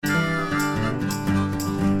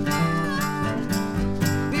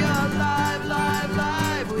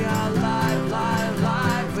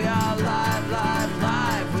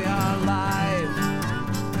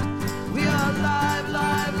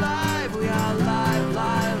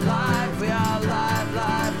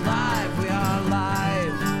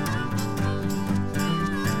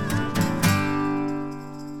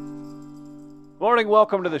morning.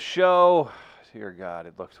 Welcome to the show. Dear God,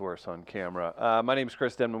 it looks worse on camera. My name is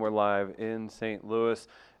Chris Denman. We're live in St. Louis.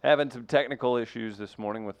 Having some technical issues this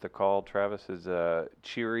morning with the call. Travis is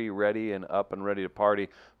cheery, ready, and up and ready to party,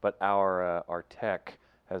 but our tech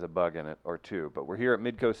has a bug in it or two. But we're here at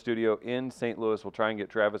Midcoast Studio in St. Louis. We'll try and get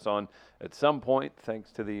Travis on at some point,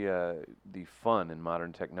 thanks to the fun in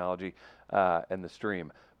modern technology and the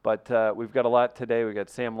stream. But we've got a lot today. We've got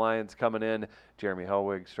Sam Lyons coming in, Jeremy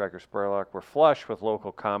Hellwig, Stryker Spurlock. We're flush with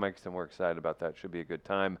local comics, and we're excited about that. Should be a good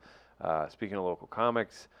time. Speaking of local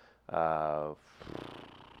comics, Tommy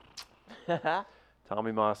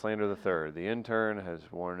Mosslander III, the intern,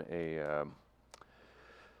 has worn a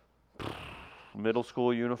middle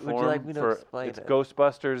school uniform. Would you like me to explain it's it?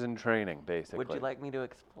 Ghostbusters in training, basically. Would you like me to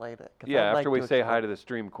explain it? 'Cause Yeah, I'd after like we to say hi explain- to the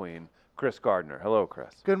stream queen, Chris Gardner. Hello, Chris.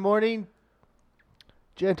 Good morning,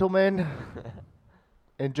 gentlemen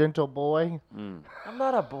and gentle boy. Mm. I'm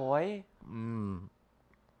not a boy. And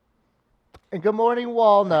good morning,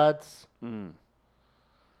 walnuts. Mm.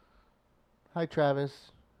 Hi,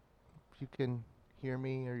 Travis. If you can hear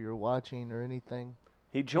me or you're watching or anything.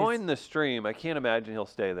 He joined the stream. I can't imagine he'll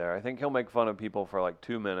stay there. I think he'll make fun of people for like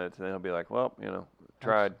 2 minutes, and then he'll be like, well,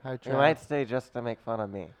 tried. Hi, You Travis. might stay just to make fun of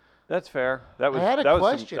me. That's fair. That was had a that was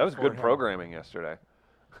question that was for good him. programming yesterday.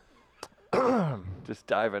 Just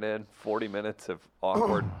diving in, 40 minutes of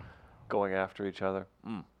awkward going after each other.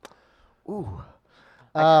 Mm. Ooh.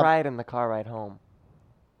 I cried in the car ride home.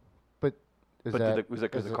 But is But that, was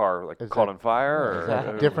it because is the it- car like is caught that- on fire? is Or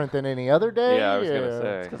that different than any other day? Yeah, I was gonna or-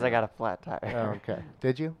 say. It's because I got a flat tire. Oh, okay.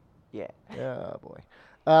 Did you? Yeah. Yeah, boy.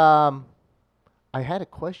 I had a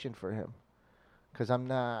question for him because I'm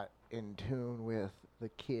not in tune with the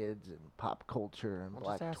kids and pop culture and Well,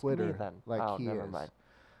 Black just ask Twitter me then. like Oh, he never is. mind.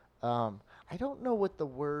 I don't know what the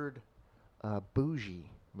word bougie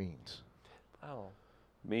means. Oh.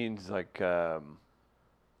 Means like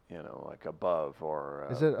like above or.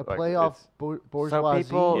 Is it a like play off it's- bourgeoisie?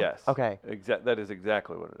 people- Yes. Okay. That is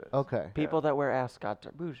exactly what it is. Okay. People that wear ascots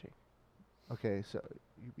are bougie. Okay, so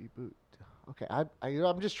you be boot. Okay,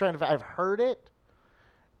 I'm just trying to. I've heard it,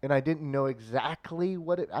 and I didn't know exactly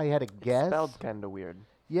what it. I had a guess. It's spelled kind of weird.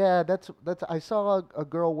 Yeah, that's. I saw a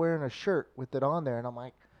girl wearing a shirt with it on there, and I'm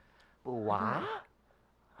like, What?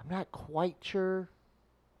 I'm not quite sure,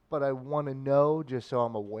 but I want to know just so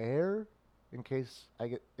I'm aware, in case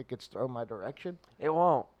it gets thrown my direction. It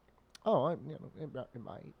won't. Oh, it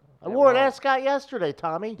might. I It wore an won't. ascot yesterday,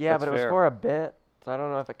 Tommy. Yeah, That's but it was fair. for a bit, so I don't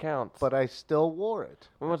know if it counts. But I still wore it.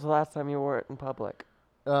 When was the last time you wore it in public?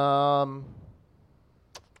 I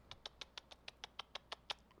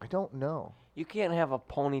don't know. You can't have a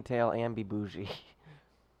ponytail and be bougie.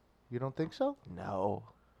 You don't think so? No.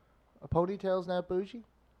 A ponytail's not bougie?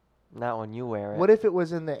 Not when you wear it. What if it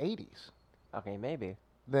was in the 80s? Okay, maybe.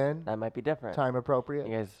 Then That might be different. time appropriate?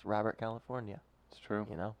 You guys, Robert California, It's true.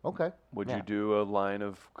 you know? Okay. Would Yeah. you do a line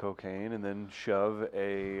of cocaine and then shove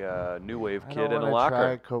a new wave I kid don't in a wanna try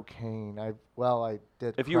locker? cocaine. I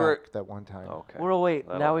did If you were- crack that one time. Okay. Well, wait,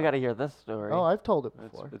 That'll now we help. got to hear this story. Oh, I've told it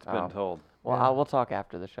It's before. been Oh. told. Well, yeah. we'll talk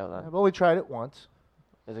after the show then. I've only tried it once.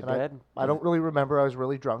 Is it and good? I don't really remember. I was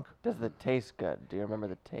really drunk. Does it taste good? Do you remember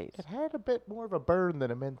the taste? It had a bit more of a burn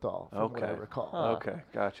than a menthol, from what I Okay. recall. Huh. Okay,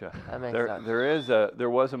 gotcha. That makes there, sense. there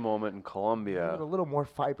was a moment in It Colombia. was a little more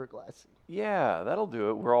fiberglassy. Yeah, that'll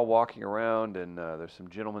do it. We're all walking around, and there's some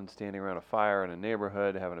gentlemen standing around a fire in a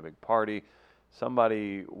neighborhood having a big party.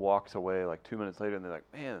 Somebody walks away like 2 minutes later, and they're like,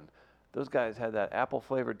 "Man, those guys had that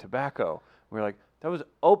apple-flavored tobacco." We're like, "That was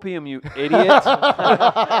opium, you idiot!"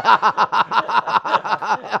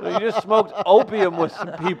 You just smoked opium with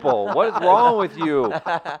some people. What is wrong with you?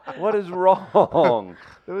 What is wrong?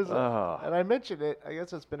 There was, Ugh. and I mentioned it. I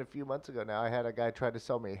guess it's been a few months ago now. I had a guy try to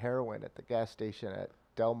sell me heroin at the gas station at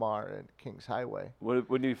Del Mar and Kings Highway. Wouldn't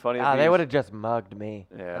it be funny? if They he would was- have just mugged me.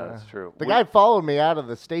 Yeah, that's true. The Would- guy followed me out of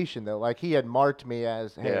the station though, like he had marked me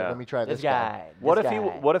as, "Hey, Yeah. let me try This this guy. What this if he?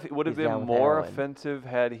 guy, What if it would have he's down been with more heroin. offensive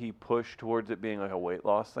had he pushed towards it being like a weight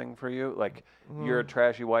loss thing for you? Like you're a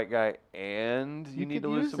trashy white guy and you need could to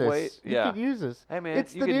lose use some this. weight. You Yeah. could use this. Hey man,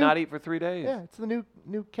 It's you the could new- not eat for 3 days. Yeah, it's the new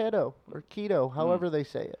keto or keto, however they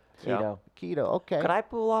say it. Yeah. Keto. Keto. Okay. Could I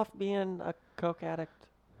pull off being a coke addict?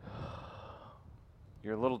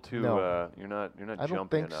 You're a little too. No. You're not. You're not I don't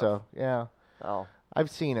jumpy think enough. so. Yeah, Oh. I've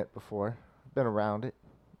seen it before. Been around it.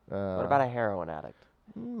 What about a heroin addict?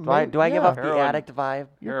 Mm, Do I give yeah. up the Heroin. addict vibe?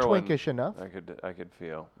 You're Heroin, twinkish enough. I could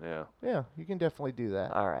feel. Yeah. Yeah, you can definitely do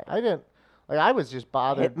that. All right. I didn't. Like I was just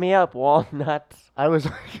bothered. Hit me up, walnuts. I was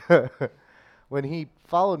like, when he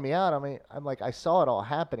followed me out. I mean, I'm like, I saw it all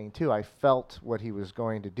happening too. I felt what he was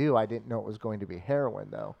going to do. I didn't know it was going to be heroin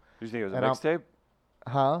though. Did you think it was a And I'm- mixtape?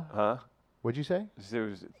 Huh? Huh? What'd you say?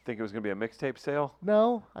 Think it was going to be a mixtape sale?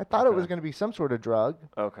 No, I thought it was Okay. going to be some sort of drug,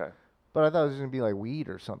 Okay. but I thought it was going to be like weed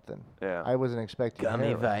or something. Yeah. I wasn't expecting Gummy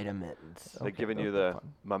heroin. vitamins. They Okay, giving you okay, the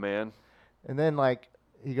fine. my man. And then like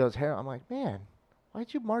he goes heroin. I'm like, man,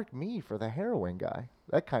 why'd you mark me for the heroin guy?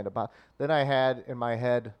 That kind of Then I had in my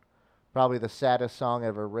head probably the saddest song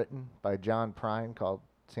ever written by John Prine called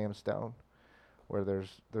Sam Stone, where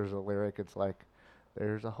there's a lyric. It's like,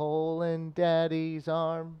 there's a hole in Daddy's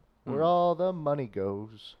arm where all the money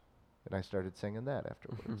goes, and I started singing that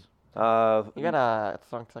afterwards. You got a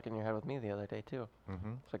song stuck in your head with me the other day too.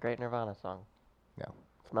 Mm-hmm. It's a great Nirvana song. No.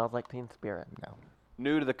 Smells like Teen Spirit. No.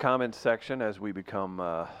 New to the comments section as we become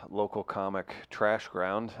local comic trash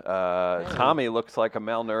ground. Tommy looks like a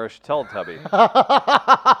malnourished Teletubby.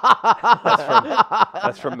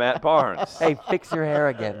 That's from Matt Barnes. Hey, fix your hair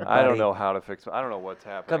again. I don't buddy. know how to fix. I don't know what's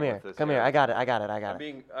happening. Come here. With this Come here. hair. I got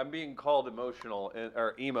it. I'm being called emotional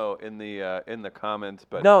or emo in the comments,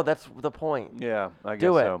 but No, that's the point. yeah, I guess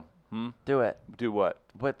Do it. so. Do it. Do what?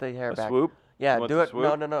 Put the hair A back. swoop? Yeah, You want do the it.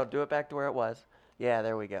 No, swoop? no. Do it back to where it was. Yeah,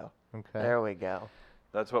 there we go. Okay. There we go.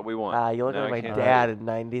 That's what we want. You look Now like I my can't dad wait. in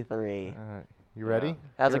 '93. All right. You ready?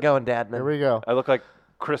 How's it going, Dadman? Here we go. I look like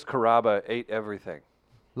Chris Carrabba ate everything.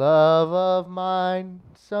 Love of mine,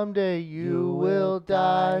 someday you will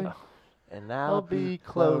die. And I'll be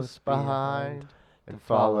close behind and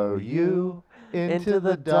follow you into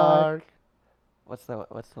the dark. What's the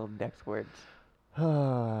next words?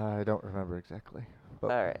 I don't remember exactly. All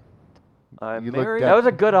But right. I'm You look married. That was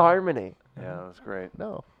a good harmony. Yeah, that was great.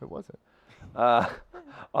 no, it wasn't.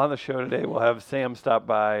 On the show today, we'll have Sam stop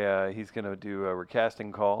by. He's going to do a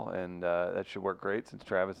recasting call, and that should work great since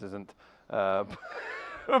Travis isn't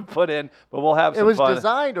put in. But we'll have It some was fun.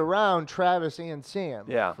 designed around Travis and Sam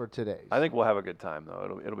Yeah. for today's. I think we'll have a good time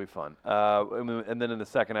though. It'll be fun. And then in the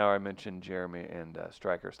second hour, I mentioned Jeremy and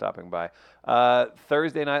Stryker stopping by.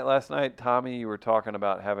 Thursday night, last night, Tommy, you were talking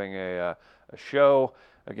about having a show.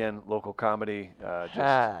 Again, local comedy, just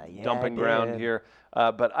Yeah, dumping I ground did. here.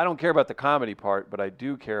 But I don't care about the comedy part, but I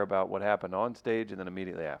do care about what happened on stage and then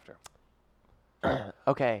immediately after.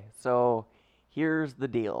 Okay, so here's the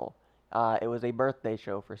deal. It was a birthday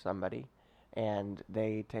show for somebody, and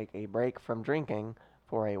they take a break from drinking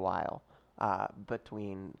for a while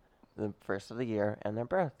between the first of the year and their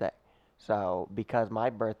birthday. So because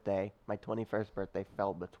my birthday, my 21st birthday,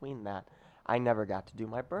 fell between that, I never got to do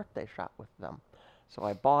my birthday shot with them. So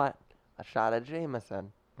I bought a shot of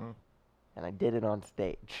Jameson, and I did it on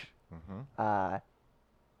stage. I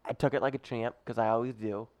took it like a champ, because I always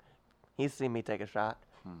do. He's seen me take a shot.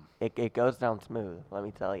 It goes down smooth, let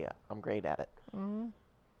me tell you. I'm great at it.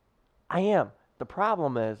 I am. The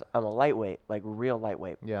problem is I'm a lightweight, like real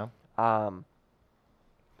lightweight. Yeah.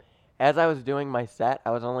 As I was doing my set,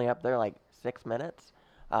 I was only up there like 6 minutes,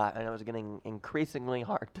 and it was getting increasingly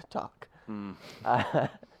hard to talk.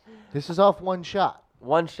 This is off one shot.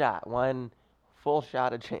 One shot, one full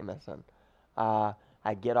shot of Jameson.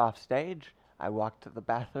 I get off stage, I walk to the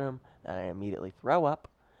bathroom, and I immediately throw up,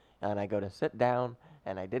 and I go to sit down,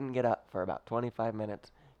 and I didn't get up for about 25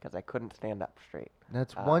 minutes because I couldn't stand up straight.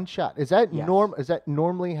 That's one shot. Is that yes. Is that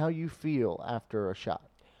normally how you feel after a shot?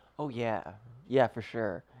 Oh, yeah. Yeah, for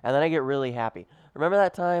sure. And then I get really happy. Remember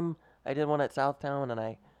that time I did one at Southtown and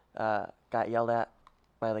I got yelled at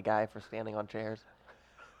by the guy for standing on chairs?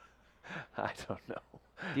 I don't know.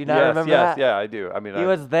 Do you not remember that? Yeah, I do. I mean, He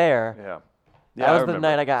was there. Yeah. That I was the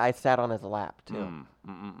remember. night I sat on his lap, too.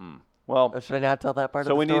 Well, Should I not tell that part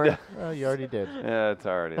so of we the story? need to. Oh, you already did. Yeah, it's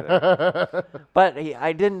already there. But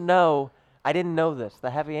I didn't know this. The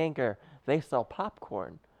Heavy Anchor, they sell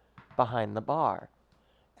popcorn behind the bar.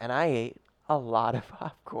 And I ate a lot of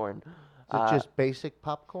popcorn. Is it just basic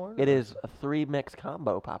popcorn? It is a 3-mix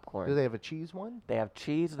combo popcorn. Do they have a cheese one? They have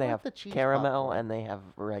cheese, they I like have the cheese caramel, popcorn. and they have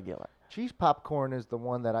regular. Cheese popcorn is the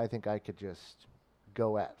one that I think I could just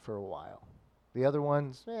go at for a while. The other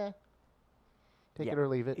ones, take Yeah. it or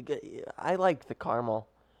leave it. I like the caramel.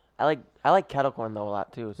 I like kettle corn though a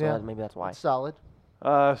lot too, so Yeah. maybe that's why. It's solid.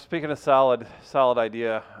 Speaking of solid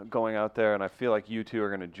idea going out there, and I feel like you two are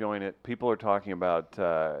going to join it. People are talking about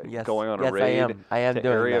Yes. going on a Yes, I raid am. I am to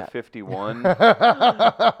doing Area that. 51.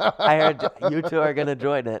 I heard you two are gonna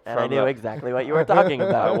join it, and I From knew the- exactly what you were talking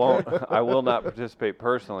about. I will not participate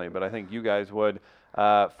personally, but I think you guys would.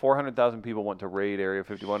 400,000 people want to raid Area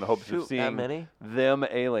 51 in hopes Shoot, of that seeing many? them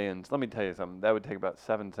aliens. Let me tell you something. That would take about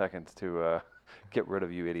 7 seconds to get rid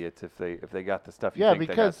of you idiots if they got the stuff you Yeah, think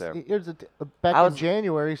because they got there. here's back I in was-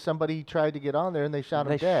 January, somebody tried to get on there and they shot him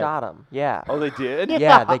They dead. shot him. Yeah. Oh, they did?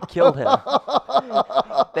 Yeah, they killed him.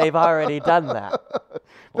 They've already done that.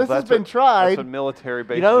 Well, This has that's been what- tried. That's what military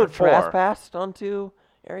bases You know are who for. trespassed onto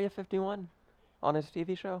Area 51? on his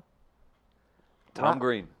TV show? Tom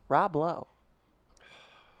Green. Rob Lowe.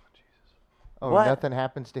 Oh, What? nothing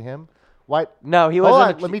happens to him? White. No, he was Hold in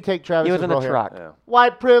on, a let me take Travis' He was in role a here. truck. Yeah.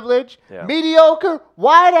 White privilege, Yeah. mediocre,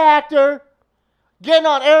 white actor, getting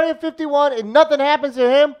on Area 51 and nothing happens to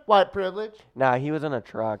him. White privilege. No, he was in a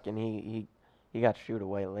truck and he got shooed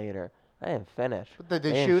away later. I didn't finish. Did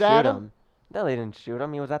they didn't shoot at him? No, they didn't shoot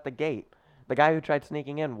him. He was at the gate. The guy who tried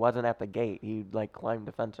sneaking in wasn't at the gate. He like climbed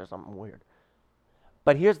the fence or something weird.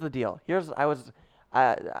 But here's the deal. I was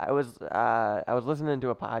listening to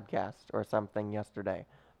a podcast or something yesterday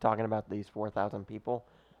talking about these 4,000 people.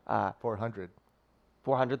 400.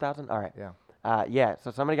 400,000? All right. Yeah. Yeah,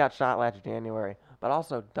 so somebody got shot last January. But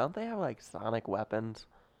also, don't they have like sonic weapons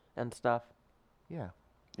and stuff? Yeah.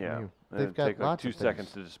 Yeah. mean, It'd they've got take like lots 2 of seconds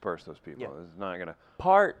things. to disperse those people. Yeah. It's not gonna.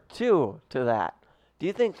 Part 2 to that. Do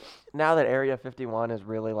you think now that Area 51 is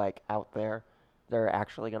really like out there, they're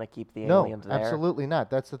actually going to keep the No, aliens there? absolutely not.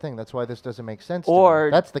 That's the thing. That's why this doesn't make sense Or- to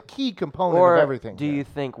me. That's the key component Or of everything. do here. you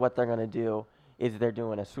think what they're going to do is they're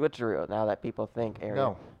doing a switcheroo now that people think Area...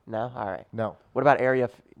 No. No? All right. No. What about Area...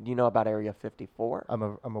 Do you know about Area 54?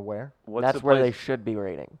 I'm aware. What's That's the where they place- should be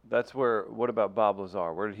raiding. That's where. What about Bob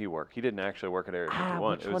Lazar? Where did he work? He didn't actually work at Area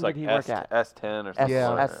 51. which it was one like did he work at? S10 or S, something. Yeah.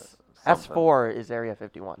 like that. Something. S4 is Area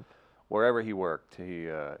 51. Wherever he worked,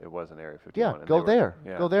 it wasn't Area 51. Yeah, and go they were- there.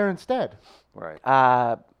 Yeah. Go there instead. Right.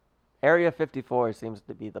 Area 54 seems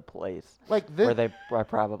to be the place Like where this, they are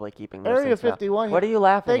probably keeping those Area things now. 51. What are you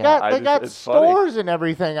laughing They at? got I they just- got it's funny. stores and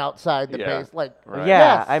everything outside the Yeah. base. Like Right.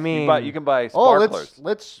 Yeah, yes. I mean... You can buy Oh, sparklers.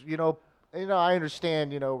 let's I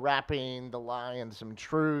understand wrapping the lie in some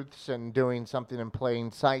truths and doing something in plain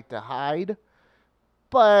sight to hide,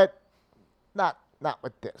 but not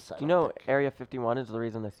with this. I Do you don't know Area 51 is the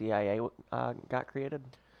reason the CIA got created?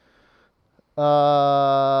 think.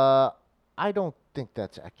 I don't think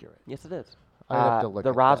that's accurate. Yes, it is. I'd have to look the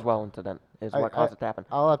at that. Roswell incident is what I- caused it to happen.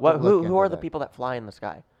 I'll have to What, look who into are the that. people that fly in the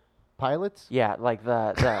sky? Pilots? Yeah, like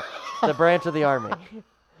the branch of the army.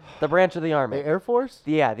 The branch of the army. The Air Force?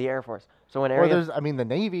 Yeah, the Air Force. So in Or Area... the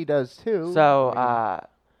Navy does too. So, I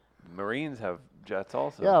mean, Marines have jets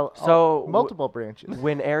also. yeah, so multiple branches.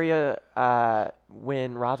 when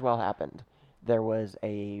Roswell happened, there was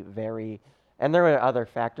a very... And there were other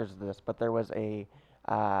factors to this, but there was a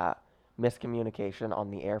miscommunication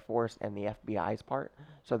on the Air Force and the FBI's part.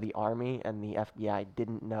 So the Army and the FBI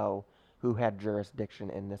didn't know who had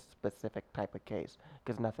jurisdiction in this specific type of case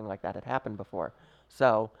because nothing like that had happened before.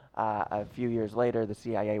 So a few years later, the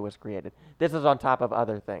CIA was created. This is on top of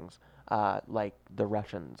other things, like the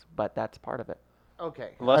Russians, but that's part of it.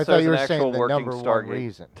 Okay. Unless I thought there's you an were saying actual the working number one Stargate,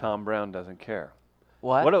 reason. Tom Brown doesn't care.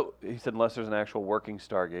 What? He said unless there's an actual working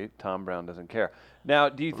Stargate, Tom Brown doesn't care. Now,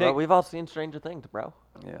 do you Well, think? we've all seen Stranger Things, bro.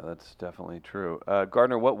 Yeah, that's definitely true.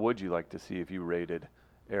 Gardner, what would you like to see if you raided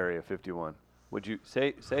Area 51? Would you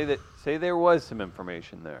say there was some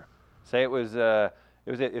information there? Say it was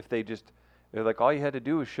if they're like all you had to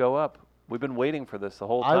do was show up. We've been waiting for this the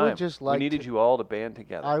whole time. I would just like we needed to- you all to band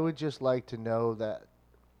together. I would just like to know that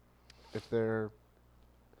if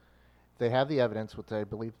they have the evidence, which I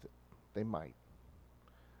believe they might,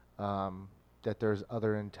 that there's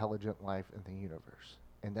other intelligent life in the universe,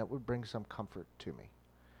 and that would bring some comfort to me.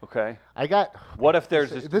 Okay. I got. What if there's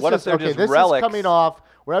this, just this what is, if they're okay, just this relics? is coming off.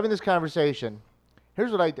 We're having this conversation.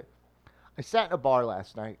 Here's what I did. I sat in a bar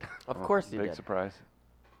last night, Of Oh, course you big did. surprise.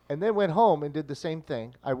 and then went home and did the same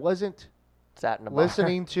thing. I wasn't Sat in a bar.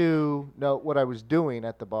 listening to what I was doing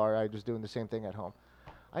at the bar. I was doing the same thing at home.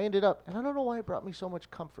 I ended up, and I don't know why it brought me so much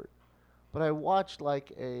comfort, but I watched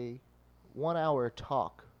like a 1-hour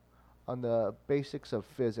talk on the basics of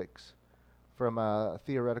physics from a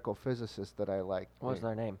theoretical physicist that I like. What was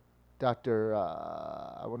their name? Dr.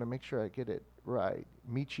 I want to make sure I get it right.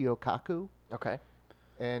 Michio Kaku. Okay.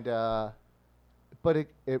 And but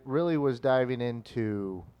it really was diving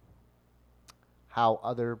into how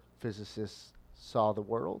other physicists saw the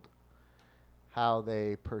world, how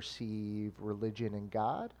they perceive religion and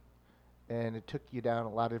God, and it took you down a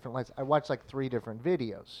lot of different lines. I watched like 3 different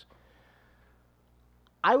videos.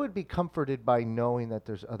 I would be comforted by knowing that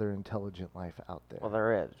there's other intelligent life out there. Well,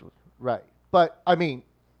 there is. Right. But I mean,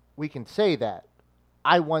 we can say that.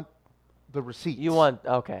 I want the receipts. You want...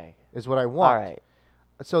 Okay. is what I want. All right.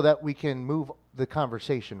 So that we can move the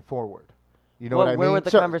conversation forward. You know Well, what I mean? where would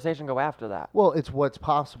the So- conversation go after that? Well, it's what's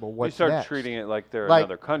possible. What's you start next. treating it like they're Like-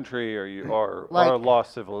 another country or Like-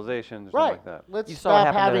 lost civilizations or right. something like that. Let's You saw what stop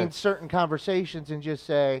happened to having the- certain conversations and just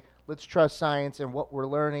say, let's trust science and what we're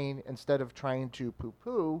learning instead of trying to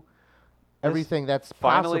poo-poo everything that's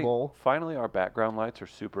possible. Finally, our background lights are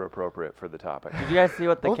super appropriate for the topic. Did you guys see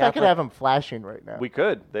what the Well, if I could Catholic... have them flashing right now. We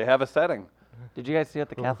could. They have a setting. Did you guys see what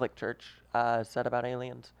the Catholic Church said about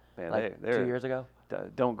aliens? Man, Like they're 2 years ago?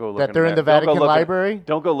 Don't go looking. That they're in the there. Don't go Vatican looking- Library?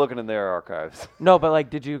 Don't go looking in their archives. No, but like,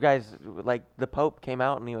 did you guys like the Pope came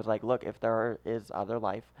out and he was like, "Look, if there is other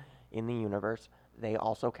life in the universe, they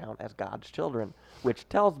also count as God's children," which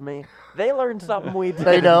tells me they learned something we didn't.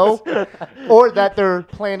 They know, or that they're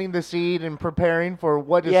planting the seed and preparing for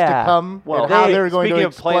what is Yeah. to come, Well, and how they- they're going speaking to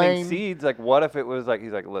of planting explain. seeds, like what if it was like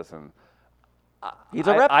he's like, listen, He's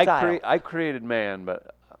a reptile. I created man,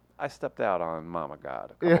 but I stepped out on Mama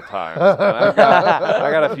God a Yeah. couple times. And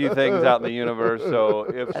I got a few things out in the universe. So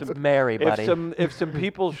if That's some Mary, buddy. if some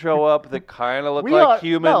people show up that kind of look We like are-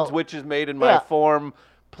 humans, no. which is made in my Yeah. form,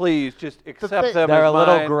 please just accept thing- them They're as a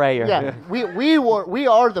little mine. grayer. Yeah, we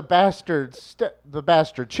are the bastards, the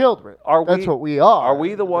bastard children. Are That's we- what we are. Are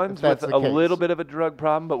we the if ones that's with the a case. little bit of a drug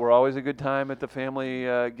problem, but we're always a good time at the family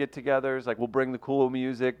get-togethers? Like we'll bring the cool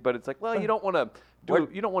music, but it's like, well, you don't want to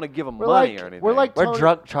you don't want to give them We're money like- or anything. we're like We're Tony-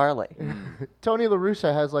 drunk Charlie. Tony La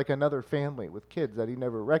Russa has like another family with kids that he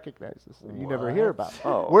never recognizes, that you never hear about.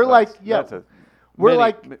 Oh, we're like, that's- yeah, that's a we're mini-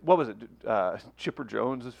 like what was it? Chipper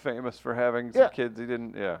Jones is famous for having some Yeah. kids he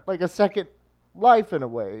didn't. Yeah. like a second life in a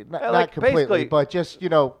way, not, Yeah, not like completely, basically- but just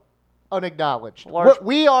unacknowledged. Large-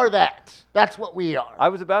 We are that. That's what we are. I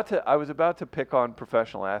was about to pick on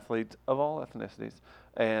professional athletes of all ethnicities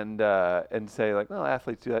and say like, well,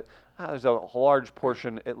 athletes do that. There's a large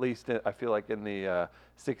portion, at least I feel like in the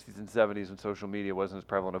 60s and 70s when social media wasn't as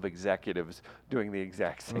prevalent, of executives doing the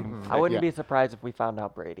exact same thing. I wouldn't Yeah. be surprised if we found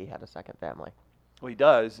out Brady had a second family. Well, he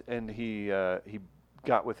does, and he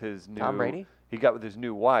got with his new Tom Brady? He got with his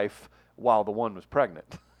new wife while the one was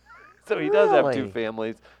pregnant. So he does have two Really?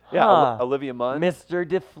 families. Yeah, Huh. Olivia Munn. Mr.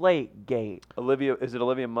 Deflategate. Is it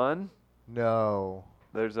Olivia Munn? No.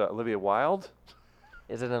 There's Olivia Wilde.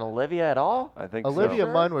 Is it an Olivia at all? I think Olivia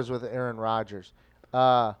so. Munn was with Aaron Rodgers.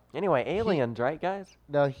 Anyway, aliens, right, guys?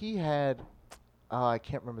 No, he had. I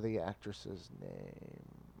can't remember the actress's name.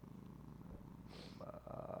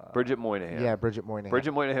 Bridget Moynihan. Yeah, Bridget Moynihan.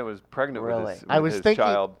 Bridget Moynihan was pregnant Really? with his, I with was his thinking-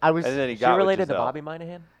 child. I was- and then he Is got she with related to Giselle. Bobby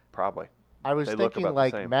Moynihan? Probably. I was They look thinking about the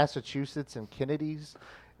like same. Massachusetts and Kennedy's,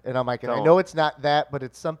 and I'm like, I Don't. know it's not that, but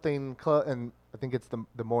it's something. And I think it's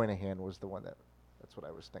the Moynihan was the one that. That's what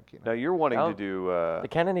I was thinking. Now you're wanting Oh, to do. The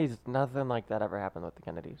Kennedys, nothing like that ever happened with the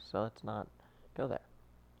Kennedys, so let's not go there.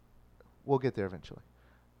 We'll get there eventually.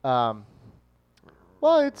 Well,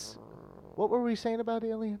 it's. What were we saying about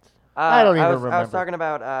aliens? I don't even I was remember. talking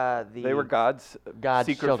about the they were God's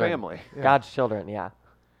secret children. family. Yeah. God's children, yeah.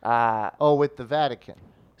 Oh, with the Vatican.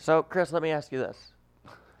 So, Chris, let me ask you this.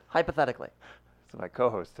 Hypothetically, It's my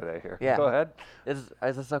co-host today here. Yeah. Go ahead. is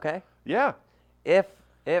this okay? Yeah. If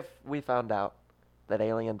we found out that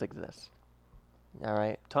aliens exist, all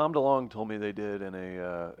right? Tom DeLonge told me they did in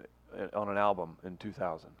on an album in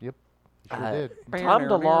 2000. Yep. Sure did. Tom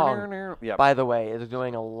DeLonge, Yeah. by the way, is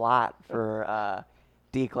doing a lot for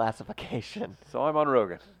declassification. So I'm on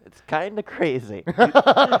Rogan. It's kind of crazy.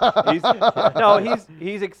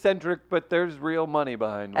 He's eccentric, but there's real money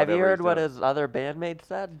behind. Have you whatever heard he's what doing. his other bandmates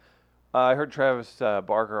said? I heard Travis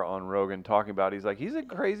Barker on Rogan talking about. He's like, he's a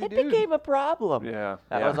crazy It dude. became a problem. Yeah.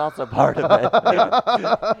 That yeah. was also part of it.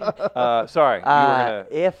 Sorry, you were gonna.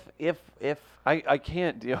 If I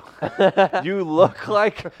can't deal. You look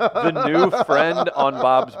like the new friend on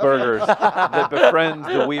Bob's Burgers that befriends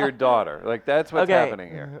the weird daughter. Like that's what's Okay. happening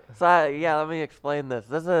here. So let me explain this.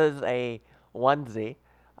 This is a onesie.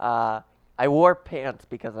 I wore pants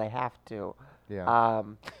because I have to. Yeah.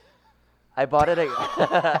 I bought it.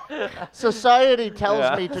 At Society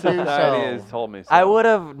tells me to do Society so. has told me so. I would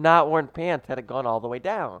have not worn pants had it gone all the way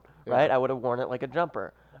down, Yeah. right? I would have worn it like a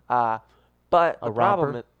jumper. But the A problem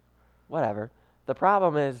romper? is, whatever. The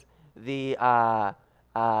problem is the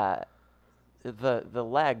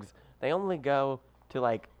legs. They only go to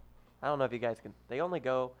like, I don't know if you guys can. They only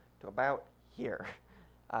go to about here.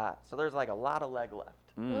 So there's like a lot of leg left.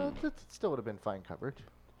 Well, that still would have been fine coverage.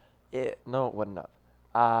 No, it wouldn't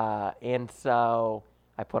have. And so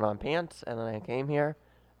I put on pants, and then I came here.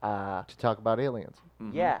 To talk about aliens.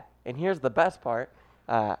 Yeah, and here's the best part.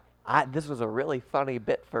 This was a really funny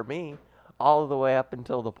bit for me, all the way up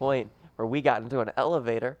until the point where we got into an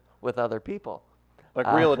elevator with other people. Like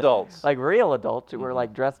real adults. Like real adults who were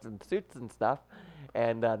like dressed in suits and stuff.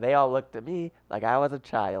 And they all looked at me like I was a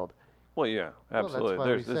child. Well, yeah, that's absolutely. why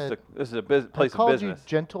This we is said- this is a place I of called business. you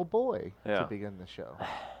gentle boy Yeah. to begin the show.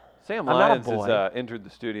 Sam I'm not a Lyons has boy. entered the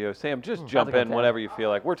studio. Sam, just How's it jump going, in Sam? whenever you feel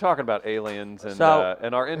like. We're talking about aliens and So-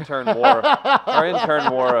 and our intern wore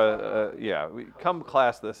come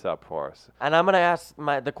class this up for us. And I'm gonna ask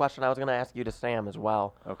the question I was gonna ask you to Sam as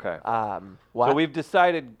well. Okay. What? So we've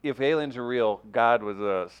decided if aliens are real, God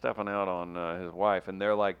was stepping out on his wife, and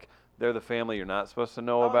they're the family you're not supposed to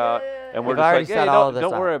know about, yeah, and yeah. we're We've just already like, hey, set all of don't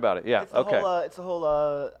this up. worry about it. Yeah. It's the Okay. Whole, it's the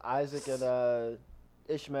whole Isaac and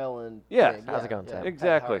Ishmael and Yeah. thing. How's it going, Sam?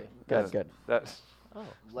 Exactly. How are you? Good, good. That's.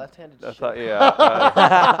 Left-handed I shit. thought, yeah,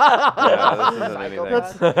 this isn't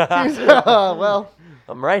Psychopath. anything. Well,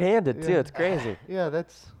 I'm right-handed too. Yeah. It's crazy. yeah,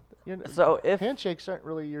 that's. So if Handshakes aren't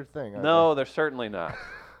really your thing. Are No, they're certainly not.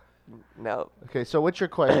 no, they? Okay, so what's your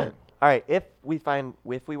question? all right. If we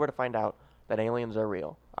were to find out that aliens are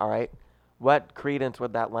real, all right, what credence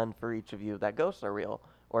would that lend for each of you that ghosts are real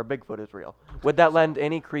or Bigfoot is real? Would that lend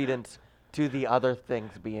any credence to the other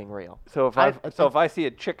things being real? So if I if I see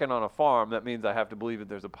a chicken on a farm, that means I have to believe that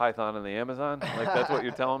there's a python in the Amazon. Like that's what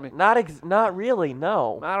you're telling me? Not really.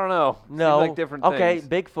 No. I don't know. No. Seems like different okay,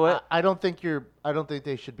 things. Bigfoot. I don't think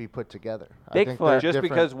they should be put together. I think Bigfoot. they're Just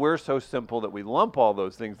different. because we're so simple that we lump all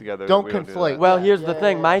those things together. that Don't we do that. conflate. well, here's the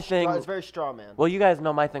thing. My thing. It's very straw man. Well, you guys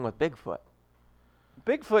know my thing with Bigfoot.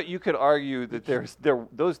 Bigfoot, you could argue that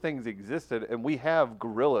those things existed, and we have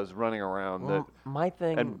gorillas running around that, My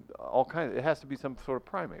thing. and all kinds. It has to be some sort of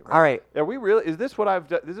primate. Right? all right. Are we really? Is this what I've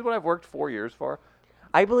done? This is what I've worked 4 years for?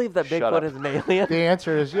 I believe that Shut Bigfoot up. is an alien. The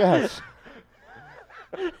answer is yes.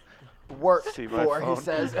 Work See my for, he phone?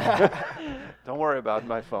 says. Don't worry about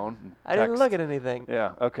my phone. I didn't Text. look at anything.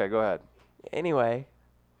 Yeah. Okay. Go ahead. Anyway,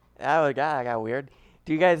 I got weird.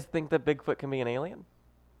 Do you guys think that Bigfoot can be an alien?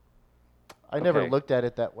 I never Okay. looked at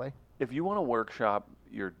it that way. If you want to workshop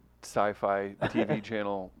your sci-fi TV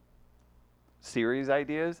channel series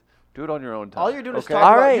ideas, do it on your own time. All you're doing is okay? talking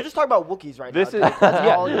All about, right. you're just talking about Wookiees right This now. is dude. That's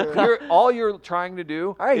yeah. all you're, all you're trying to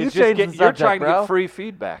do All right, is you just changed get. the You're subject, trying to bro. get free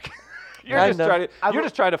feedback. You're Kind just of. trying to. I You're will-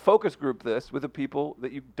 just trying to focus group this with the people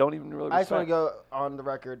that you don't even really. I just want respect. to go on the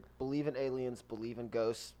record. Believe in aliens. Believe in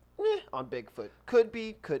ghosts. On Bigfoot. Could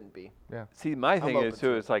be. Couldn't be. See, my thing open is to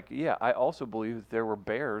too. it. It's like, yeah, I also believe that there were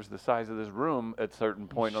bears the size of this room at certain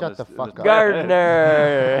point on Shut this. the fuck this up.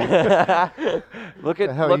 Gardner. Look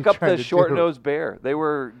The hell are look you up trying the to do? short-nosed bear. They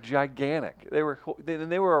were gigantic. They were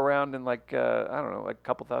around in like I don't know, like a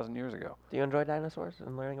couple thousand years ago. Do you enjoy dinosaurs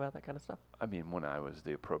and learning about that kind of stuff? I mean, when I was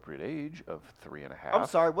the appropriate age of 3.5. I'm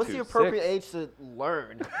sorry. What's to the appropriate 6, age to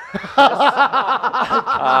learn?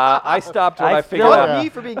 I stopped when I I, still- figured Not out. Yeah. me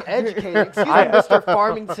for being educated. Excuse me, Mr.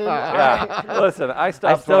 Farmington. Yeah. Listen, I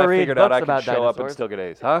stopped still when I read figured out books I could about show up and dinosaurs. still get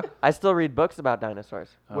A's, huh? I still read books about dinosaurs.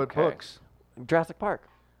 What Okay. books? Jurassic Park.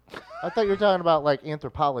 I thought you were talking about like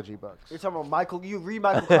anthropology books. You're talking about Michael. You read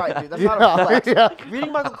Michael Crichton, dude. That's not Yeah, a flex. yeah.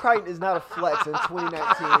 Reading Michael Crichton is not a flex in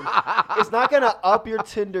 2019. It's not gonna up your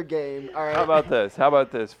Tinder game. All right. How about this? How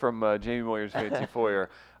about this from Jamie Moyer's Fancy Foyer?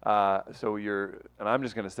 So and I'm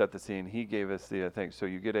just going to set the scene. He gave us the thing. So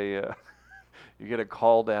you get a you get a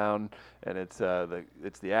call down, and it's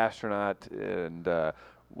the astronaut, and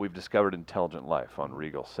we've discovered intelligent life on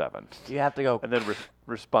Regal 7. You have to go. And then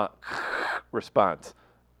response.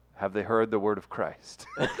 Have they heard the word of Christ?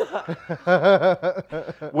 Would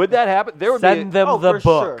that happen? There would Send be them Oh, the for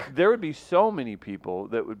book. sure. there would be so many people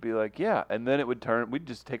that would be like, yeah, and then it would turn. We'd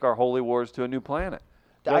just take our holy wars to a new planet.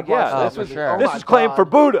 I'd Like, watch yeah, that this for was sure. this Oh is my claimed for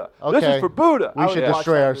God. Buddha. This Okay. is for Buddha. We I should would watch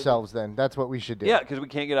destroy that movie. ourselves then. That's what we should do. Yeah, because we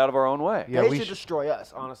can't get out of our own way. Yeah, they we should sh- destroy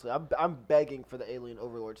us. Honestly, I'm begging for the alien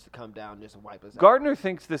overlords to come down and just wipe us out. Gardner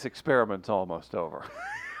thinks this experiment's almost over.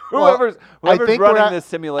 Well, whoever's I think we're running at- this I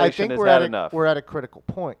simulation think has we're had at enough. we're at a critical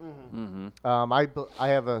point. Mm-hmm. I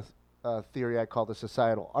have a theory I call the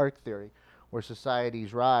societal arc theory, where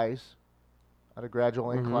societies rise at a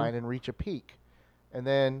gradual incline and reach a peak, and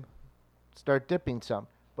then start dipping some.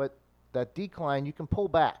 But that decline, you can pull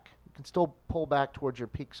back. You can still pull back towards your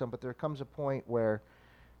peak some, but there comes a point where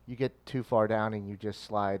you get too far down and you just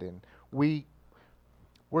slide. And we're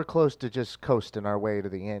close to just coasting our way to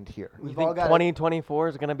the end here. You We've all think got 2024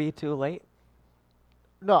 is going to be too late?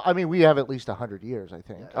 No, I mean we have at least 100 years, I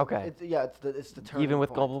think. Okay. It's the turning Even with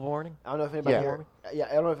point. global warming? I don't know if anybody Yeah. here. Yeah,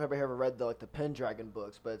 I don't know if anybody ever read the Pendragon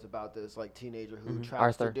books, but it's about this like teenager who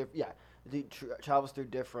travels Arthur. through travels through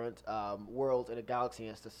different worlds in a galaxy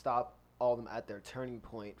and has to stop all of them at their turning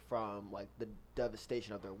point from like the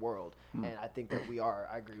devastation of their world. And I think that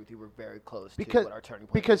I agree with you. We're very close to what our turning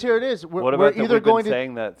point. Because is. here it is. We're, What we're about that either we've going been to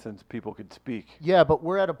saying that since people could speak? Yeah, but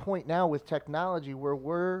we're at a point now with technology where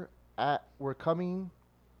we're coming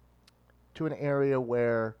to an area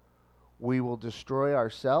where we will destroy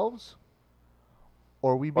ourselves,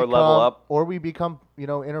 or we Or become, level up. or we become,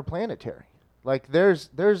 interplanetary. Like there's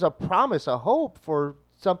a promise, a hope for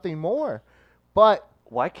something more. But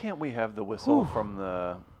Why can't we have the whistle from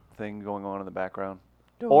the thing going on in the background?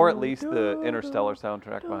 Or at least the Interstellar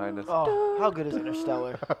soundtrack behind us. Oh, how good is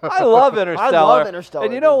Interstellar? I love Interstellar. I love Interstellar,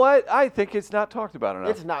 And you know dude. what? I think it's not talked about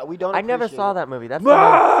enough. It's not. We don't. I never appreciate saw it. that movie. That's the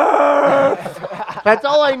one- that's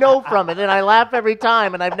all I know from it, and I laugh every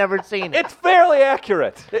time, and I've never seen it. It's fairly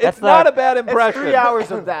accurate. It's That's not the- a bad It's impression. 3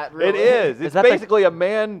 hours of that. Really. It is. It's that the- basically a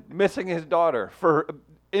man missing his daughter for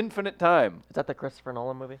infinite time. Is that the Christopher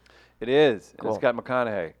Nolan movie? It is. And Cool. it's got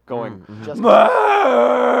McConaughey going Just-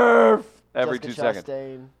 Murph every Jessica 2 seconds.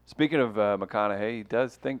 Chastain. Speaking of McConaughey, he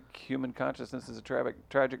does think human consciousness is a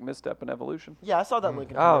tragic misstep in evolution. Yeah, I saw that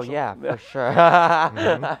Lincoln Oh commercial. yeah, for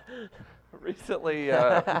sure. Recently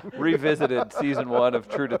revisited season 1 of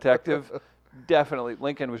True Detective. Definitely,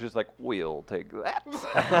 Lincoln was just like, we'll take that.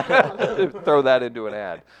 Throw that into an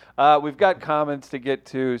ad. We've got comments to get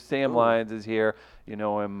to. Sam Lyons is here. You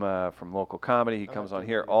know him from local comedy. He comes on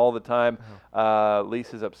here all the time.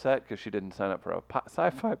 Lisa's upset because she didn't sign up for a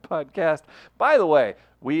sci-fi podcast. By the way,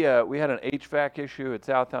 we had an HVAC issue at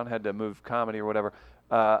Southtown, had to move comedy or whatever.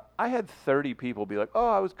 I had 30 people be like, oh,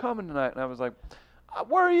 I was coming tonight. And I was like,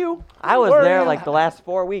 were you? I was Were there you? like the last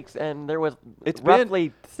 4 weeks, and there was It's been-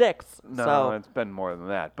 roughly 6. No, so it's been more than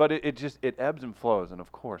that. But it just ebbs and flows, and of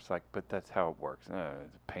course, but that's how it works. It's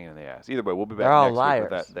a pain in the ass. Either way, we'll be back They're all next week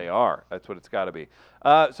with liars. that. They are. That's what it's got to be.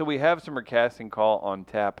 So we have some recasting call on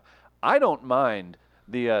tap. I don't mind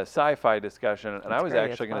the sci-fi discussion, and I was great,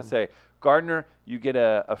 actually it's going to fun. say, Gardner, you get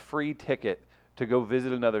a free ticket to go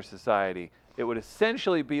visit another society. It would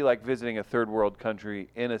essentially be like visiting a third world country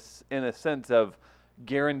in a sense of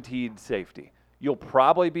guaranteed safety. You'll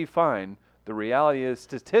probably be fine. The reality is,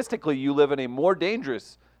 statistically, you live in a more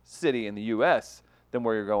dangerous city in the U.S. than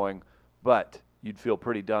where you're going, but you'd feel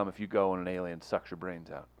pretty dumb if you go and an alien sucks your brains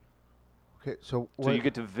out. Okay, so So you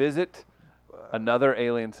get to visit another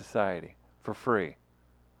alien society for free.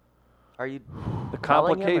 are you? The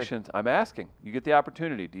telling him or- complications, I'm asking. You get the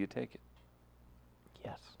opportunity. Do you take it?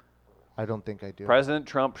 Yes. I don't think I do. President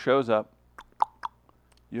Trump shows up.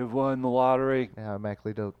 You've won the lottery. Yeah, I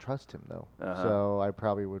actually don't trust him though, Uh-huh. so I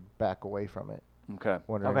probably would back away from it, Okay.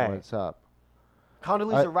 wondering Okay. what's up.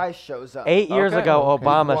 Condoleezza Rice shows up. 8 years Okay. ago, Okay.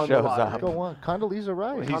 Obama Won the shows lottery. up. Go on, Condoleezza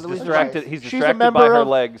Rice. He's Condoleezza distracted. Rice. He's She's distracted a member by her of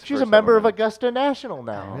legs. She's for a member some of reason. Augusta National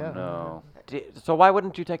now. Oh, yeah. no. So why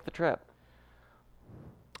wouldn't you take the trip?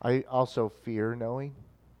 I also fear knowing.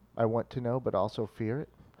 I want to know, but also fear it.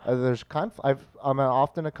 There's I'm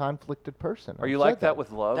often a conflicted person. Are I've you said like that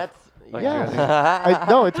with love? That's Like Yeah.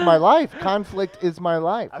 No, it's my life. Conflict is my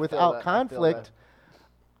life. I feel Without that, I feel conflict,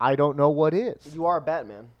 I don't know what is. You are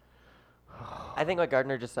Batman. I think what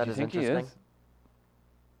Gardner just said Do you is think he interesting. is?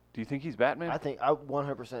 Do you think he's Batman? I think I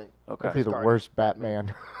 100%. Okay. I'd be the Scarlet. worst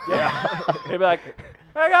Batman. Yeah. He'd be like,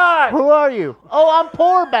 hey guys! Who are you? Oh, I'm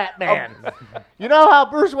poor Batman. You know how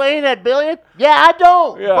Bruce Wayne had billions? Yeah, I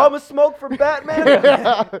don't. Yeah. Bum of smoke for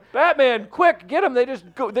Batman. Batman, quick, get him. They just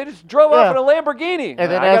drove off Yeah. in a Lamborghini.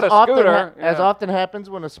 And then I got a scooter. as Yeah. often happens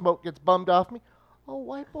when a smoke gets bummed off me, oh,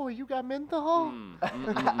 white boy, you got menthol?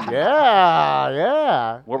 Mm.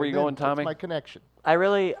 Yeah. Where were you And then going, that's Tommy? my connection.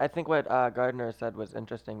 I think what Gardner said was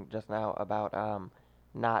interesting just now about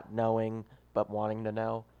not knowing but wanting to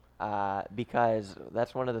know, because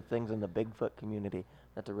that's one of the things in the Bigfoot community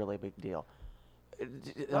that's a really big deal.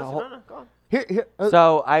 No, go on. Here,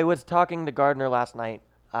 So I was talking to Gardner last night.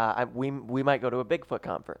 We might go to a Bigfoot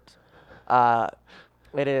conference.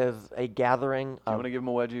 It is a gathering Do you of. want to give him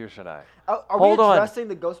a wedgie or should I? Are Hold we on. addressing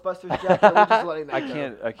the Ghostbusters, Jack? Or are we just letting that I go?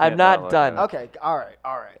 can't. I'm not done. Okay, all right.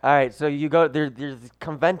 All right, so you go there's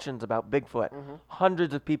conventions about Bigfoot. Mm-hmm.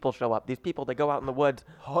 Hundreds of people show up. These people, they go out in the woods.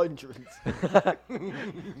 Hundreds.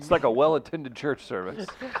 It's like a well-attended church service.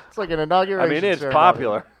 it's like an I inauguration. mean, it's ceremony.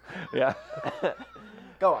 popular. Yeah.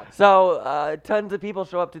 Go on. So tons of people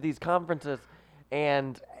show up to these conferences,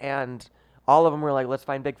 and all of them were like, "Let's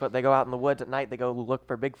find Bigfoot." They go out in the woods at night. They go look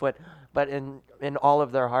for Bigfoot, but in all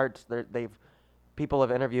of their hearts, people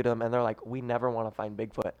have interviewed them, and they're like, "We never want to find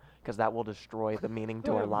Bigfoot because that will destroy the meaning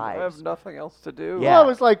to our I have lives. nothing else to do. Yeah. Well, I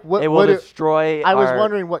was like, what? It will what it- destroy." I was our-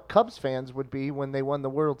 wondering what Cubs fans would be when they won the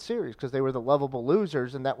World Series because they were the lovable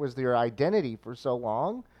losers and that was their identity for so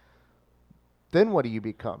long. Then what do you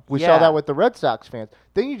become? We saw Yeah. that with the Red Sox fans.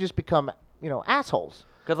 Then you just become, assholes.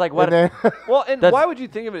 Because like what? And then Well, and That's- why would you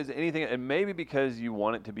think of it as anything? And maybe because you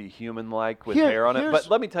want it to be human-like with Here- hair on it. here's- But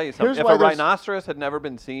let me tell you something. here's If why a there's- rhinoceros had never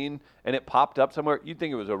been seen and it popped up somewhere, you'd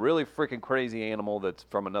think it was a really freaking crazy animal that's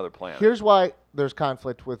from another planet. here's why there's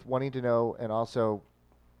conflict with wanting to know and also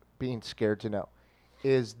being scared to know.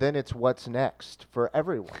 Is then it's what's next for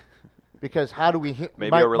everyone. Because how do we?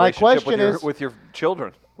 Maybe my, a my relationship question with is, with your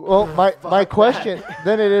children. well, my question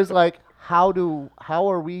then it is like, how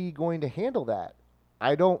are we going to handle that?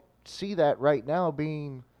 I don't see that right now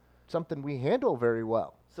being something we handle very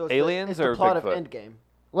well. So it's Aliens it's or the plot Bigfoot? of Endgame.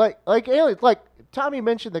 Like aliens, like Tommy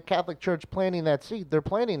mentioned, the Catholic Church planting that seed. They're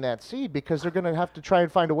planting that seed because they're going to have to try and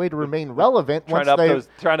find a way to remain relevant Trying once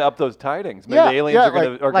to up those tidings. Maybe the aliens are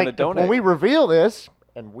going to like, donate. When we reveal this,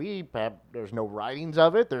 and there's no writings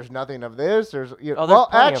of it. There's nothing of this. there's plenty well,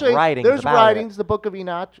 of actually, writings there's about writings. The Book of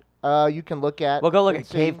Enoch. You can look at. Well, go look and at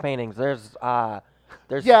cave see. paintings.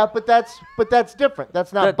 There's Yeah, but that's different.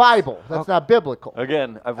 That's not That's- Bible. That's not biblical.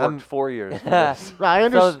 Again, I've worked 4 years for this. Right, I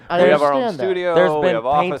So I We have our own understand that. studio. There's we been have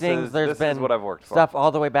paintings. offices. There's This been is what I've worked for. stuff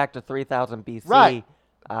all the way back to 3000 BC. Right.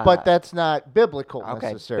 But that's not biblical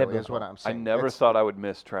Okay, necessarily, is biblical. what I'm I saying. never It's- thought I would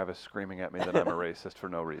miss Travis screaming at me that I'm a racist for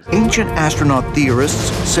no reason. Ancient astronaut theorists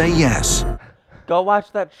say yes. Go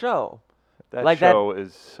watch that show. That Like that- show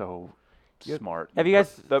is so smart. Have you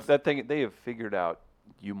guys- That thing, they have figured out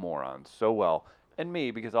you morons so well. And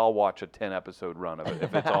me, because I'll watch a 10-episode run of it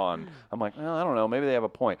if it's on. I'm like, well, I don't know. Maybe they have a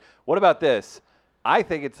point. What about this? I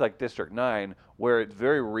think it's like District 9, where it's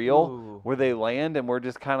very real, Ooh. where they land and we're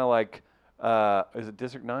just kind of like, is it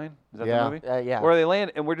District 9? Is that Yeah. the movie? Yeah. Where they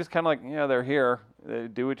land and we're just kind of like, yeah, they're here. They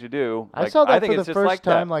do what you do. I Like, saw that think for it's the just first like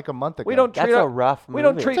time that. like a month ago. We don't That's treat a our- rough We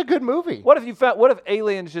don't movie. treat It's a good movie. what if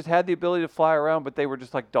aliens just had the ability to fly around, but they were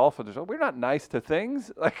just like dolphins or something? We're not nice to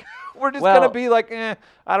things. Like we're just Well- gonna be like,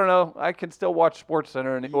 I don't know. I can still watch Sports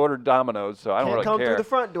Center and order Domino's, so I don't Can't really come care. through the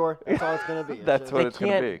front door. That's all it's gonna be. It's That's just- what it's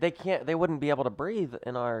gonna be. They wouldn't be able to breathe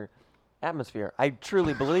in our atmosphere. I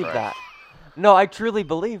truly believe that. No, I truly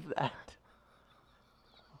believe that.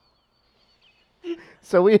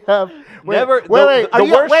 So we have Never- Wait, the- wait, the are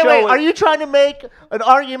you, worst wait, show Are is- you trying to make an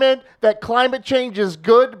argument that climate change is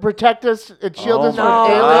good to protect us and shield us my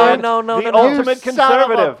from No, aliens? no, no, the no, no. ultimate You son of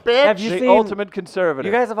a conservative. bitch. Have you the seen- ultimate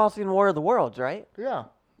conservative. You guys have all seen War of the Worlds, right? Yeah.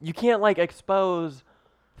 You can't like expose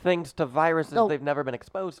things to viruses No. they've never been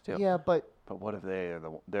exposed to. Yeah, but but what if they're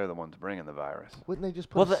the ones bringing the virus? wouldn't they just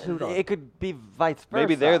put Well, a suit on? it could be vice versa.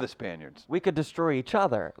 Maybe they're the Spaniards. We could destroy each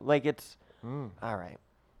other. Like it's Hmm. all right.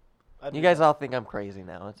 I'd You be guys fine. all think I'm crazy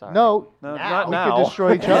now. It's all right. No, No, Now. not we now. could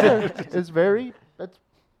destroy each other. That's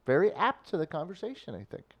very apt to the conversation, I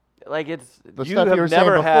think. Like it's The You stuff have you were saying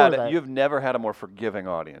never before had that. you've never had a more forgiving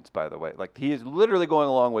audience, by the way. Like he is literally going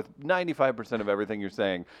along with 95% of everything you're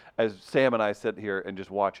saying, as Sam and I sit here and just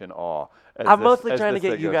watch in awe. as I'm this- mostly as trying to this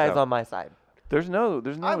get thing you goes guys down. on my side. There's no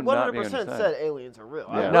I not being 100% on your said side. aliens are real.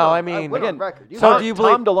 Yeah. No, I mean- went on Again, record. You so heard do you it.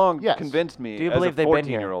 believe- Tom DeLonge Yes. convinced me Do you as believe a they've been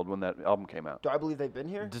here? 14-year-old when that album came out. Do I believe they've been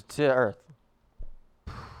here? To Earth.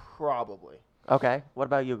 Probably. Okay. What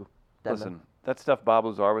about you, Denman? Listen, that stuff Bob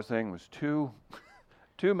Lazar was saying was too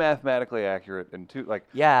mathematically accurate and too like.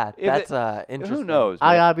 Yeah, If that's it- interesting. Who knows?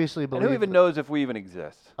 I man? obviously And believe. who even knows if we even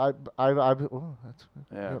exist? Oh, that's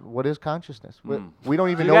Yeah. what is consciousness? Mm. We don't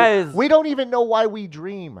even You know. guys- We don't even know why we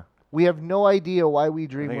dream. We have no idea why we I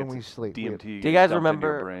dream think when it's we sleep. DMT. Do you gets guys dumped into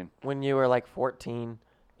your remember brain. when you were like 14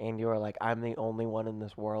 and you were like, I'm the only one in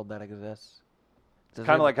this world that exists? Does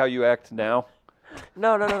Kind it- of like how you act now.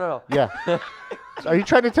 No, no, no, no. Yeah. So are you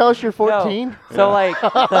trying to tell us you're 14? No. So like,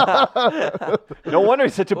 No wonder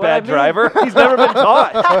he's such a What I bad mean- driver. He's never been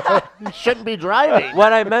taught. You shouldn't be driving.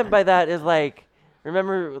 what I meant by that is like,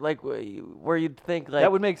 remember like where you'd think like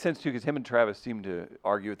That would make sense too, because him and Travis seem to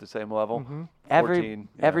argue at the same level. Mm-hmm. 14,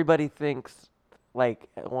 yeah. everybody thinks like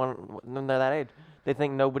when they're that age, they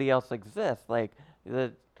think nobody else exists. Like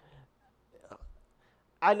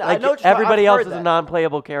I like know what you're everybody I've else heard is a that.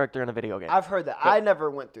 non-playable character in a video game. I've heard that. I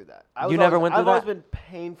never went through that. You never went through I've always that? been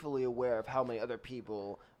painfully aware of how many other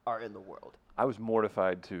people are in the world. I was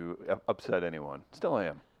mortified to upset anyone. Still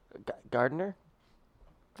am. Gardner,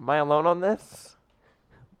 am I alone on this?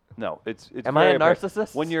 No, it's. Am I very a apparent.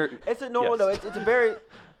 narcissist? When you're. It's a normal. Yes. No, it's a very.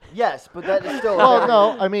 Yes, but that is still. Well, very-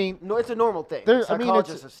 no, I mean, No, it's a normal thing. there, I mean,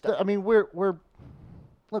 Psychologists have studied. I mean, we're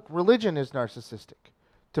look, religion is narcissistic.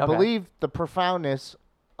 To Okay. believe the profoundness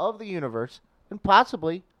of the universe and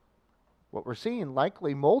possibly what we're seeing,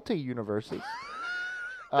 likely multi-universes.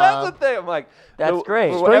 That's the thing. I'm like. That's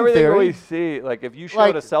great. For String everything theory. we see, like if you showed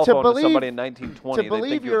Like, a cell to phone to believe- somebody in 1920, to they think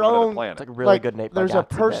believe you're your from another own- planet. It's like really like, good Nate there's a Bargatze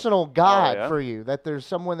bit. personal God yeah? for you, that there's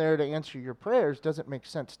someone there to answer your prayers doesn't make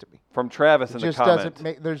sense to me. From Travis It in the just comments. doesn't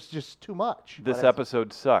make. There's just too much. This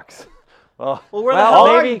episode sucks. Well, Well, where the Well, hell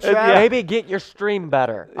are maybe you, Trav? maybe get your stream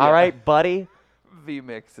better. All Yeah. right, buddy,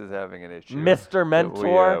 VMix is having an issue. Mr.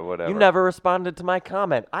 Mentor. whatever. You never responded to my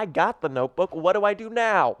comment. I got the notebook. What do I do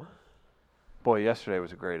now? Boy, yesterday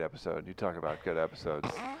was a great episode. You talk about good episodes.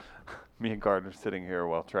 Me and Gardner sitting here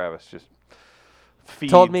while Travis just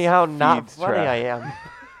told me feeds- how not feeds funny Travis. I am.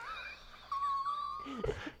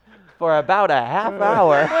 For about a half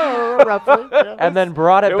hour, Oh, roughly. Yeah. and then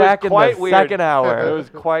brought it It was back in quite the weird. second It hour. was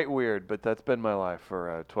quite weird, but that's been my life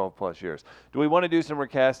for 12 plus years. Do we want to do some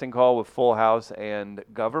recasting call with Full House and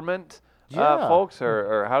government, Yeah. folks,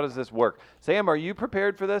 or how does this work? Sam, are you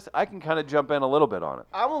prepared for this? I can kind of jump in a little bit on it.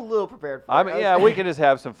 I'm a little prepared for I it. mean, yeah, we can just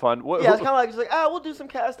have some fun. Yeah, it's kind of like, just like, we'll do some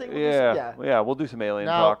casting. We'll do some, Yeah, we'll do some alien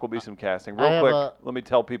Now, talk. We'll do some casting. I Real have quick, a- let me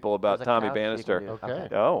tell people about There's a Tommy couch you can Bannister. do.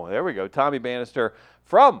 Okay. Oh, there we go. Tommy Bannister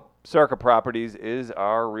from Circa Properties is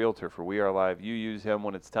our realtor for We Are Live. You use him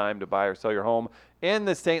when it's time to buy or sell your home in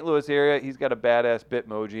the St. Louis area. He's got a badass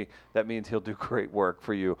Bitmoji. That means he'll do great work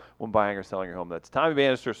for you when buying or selling your home. That's Tommy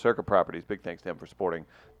Bannister, Circa Properties. Big thanks to him for supporting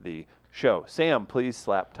the show. Sam, please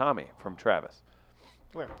slap Tommy from Travis.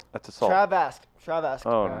 Where? That's assault. Trav asked.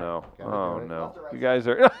 Oh no! Gotta Oh do it. no! You guys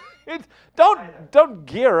are don't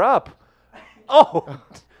gear up.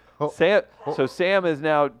 Oh, Sam. So Sam is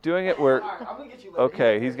now doing it where. I'm gonna get you later.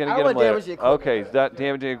 Okay, he's gonna I get don't him wanna later. damage the equipment. Okay, he's not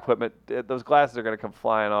damaging equipment. Those glasses are gonna come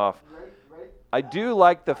flying off. I do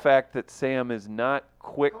like the fact that Sam is not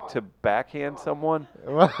quick to backhand someone.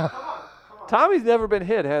 Tommy's never been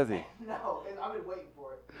hit, has he? No, and I've been waiting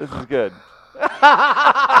for it. This is good.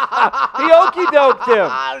 He okey doked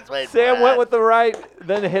him. Sam went with the right,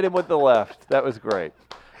 then hit him with the left. That was great.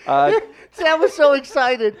 Sam was so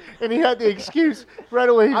excited, and he had the excuse right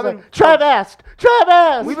away. He's I've like, been- Trav asked! Trav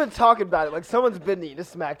asked! We've been talking about it. Like someone's been needing to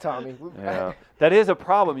smack Tommy. Yeah, that is a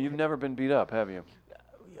problem. You've never been beat up, have you?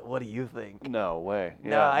 What do you think? No way. No,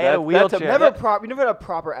 Yeah, I had a that's wheelchair. never that, you never had a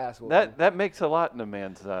proper ass whooping. that makes a lot in a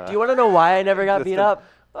man's. Do you want to know why I never got beat Existence.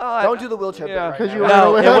 up? Don't do the wheelchair bit right 'Cause now. you were-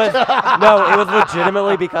 No, in it a was no, it was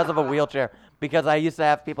legitimately because of a wheelchair. Because I used to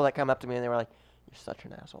have people that come up to me and they were like, "You're such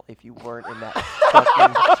an asshole. If you weren't in that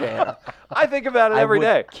fucking chair." I think about it I every would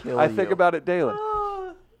day. kill I think you. about it daily.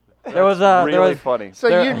 There was Really there was funny. So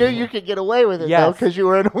There- you knew you could get away with it, though, Yes. because you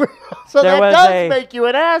were in a wheel. So There that was does a- make you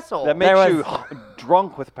an asshole. That There makes you was-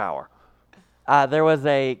 drunk with power. there was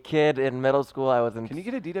a kid in middle school. I was in. Can you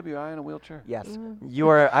get a DWI in a wheelchair? Yes, you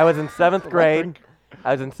were. I was in seventh grade.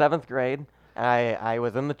 I was in seventh grade. I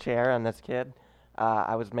was in the chair, and this kid,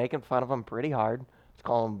 I was making fun of him pretty hard. Just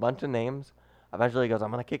calling him a bunch of names. Eventually, he goes,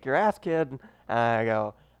 "I'm gonna kick your ass, kid." And I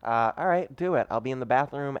go, "All right, do it. I'll be in the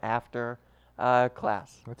bathroom after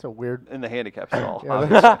class." That's a weird. In the handicap stall. Yeah,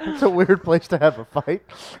 that's a weird place to have a fight.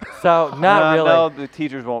 So not really. No, the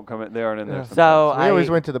teachers won't come in. They aren't in there. So sometimes. We always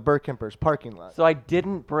I went to the Burkempers parking lot. so I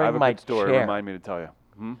didn't I bring have a my good story. chair. Remind me to tell you.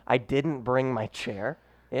 Hmm? I didn't bring my chair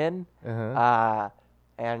in. Uh-huh.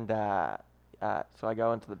 So I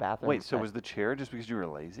go into the bathroom. Wait, so and- was the chair just because you were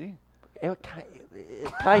lazy? it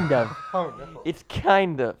kind of. Oh no. It's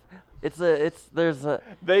kind of. There's a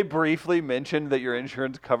They briefly mentioned that your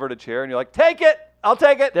insurance covered a chair, and you're like, "Take it, I'll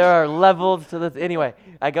take it." there are levels to this. Anyway,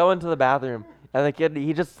 I go into the bathroom and the kid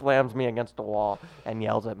he just slams me against the wall and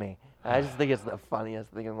yells at me. I just think it's the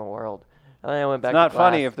funniest thing in the world. And then I went back. It's not to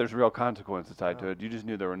funny class. if there's real consequences tied to it. You just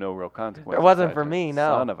knew there were no real consequences. There wasn't tied for to it. me.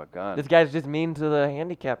 No. Son of a gun. This guy's just mean to the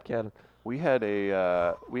handicapped kid. We had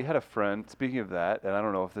a friend. Speaking of that, and I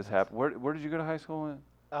don't know if this happened. Where did you go to high school in?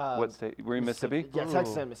 What state? Were you in Mississippi? Yeah,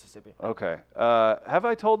 Texas Ooh. and Mississippi. Okay. Have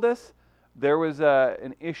I told this? There was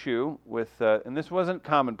an issue with, and this wasn't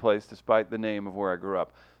commonplace despite the name of where I grew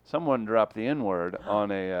up. Someone dropped the N-word on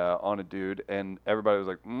a dude, and everybody was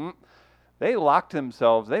like, mm. They locked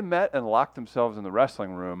themselves. They met and locked themselves in the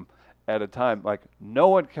wrestling room at a time. Like, no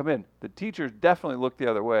one come in. The teachers definitely looked the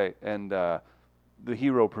other way, and the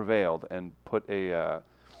hero prevailed and put a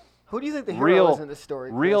Who do you think the hero real, is in this story?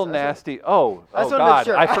 Chris? real That's nasty. Oh I just wanna make God!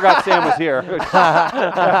 sure. I forgot Sam was here.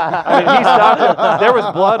 I mean, he stopped it. There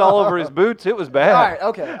was blood all over his boots. It was bad. All right.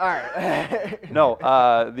 Okay. All right. No,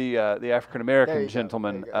 the African There American you go,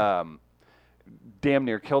 gentleman there you go. damn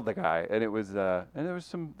near killed the guy, and it was and there was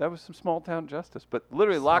some small town justice, but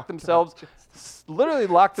literally locked themselves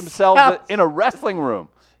in a wrestling room,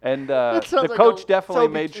 and the sounds like coach a definitely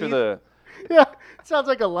Toby made sure Keith. the Yeah, it sounds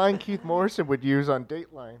like a line Keith Morrison would use on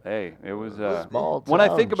Dateline. hey, it was Small when I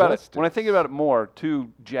town think about it justice. more,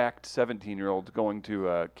 two jacked 17-year-olds going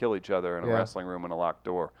to kill each other in a Yeah. wrestling room in a locked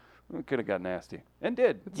door. It could have got nasty, and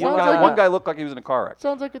did. sounds like One a- guy looked like he was in a car wreck.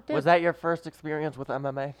 Sounds like a thing. Was that your first experience with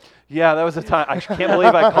MMA? Yeah, that was the time. I can't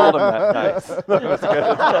believe I called him that nice. That was good.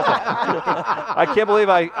 I can't believe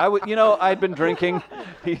I'd been drinking.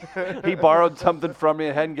 He borrowed something from me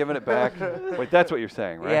and hadn't given it back. Wait, that's what you're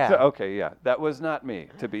saying, right? Yeah. Okay, yeah. That was not me,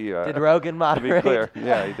 to be Did Rogan to be moderate? clear.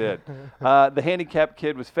 Yeah, he did. The handicapped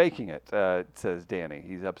kid was faking it, says Danny.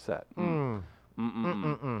 He's upset.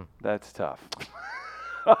 That's tough.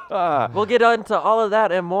 We'll get into all of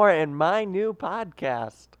that and more in my new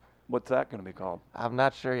podcast. What's that going to be called? I'm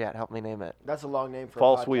not sure yet. Help me name it. That's a long name for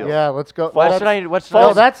False a podcast. Wheels. Yeah, let's go. What That's- should I? What should No,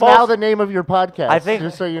 I? that's now the name of your podcast. I think-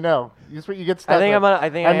 just so you know, that's what you get stuck I think with. I'm gonna. I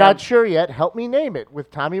think I'm I not am, sure yet. Help me name it with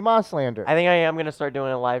Tommy Mosslander. I think I am gonna start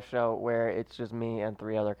doing a live show where it's just me and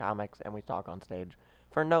 3 other comics and we talk on stage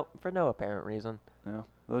for no apparent reason. Yeah.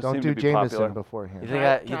 Those Don't seem do to be Jameson popular. beforehand. You Can think I,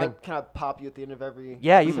 that? You can, think? I, can I pop you at the end of every?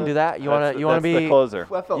 Yeah, you can episode? do that. You wanna? That's- You wanna that's the be? closer.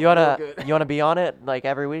 I felt You wanna? real good. You wanna be on it like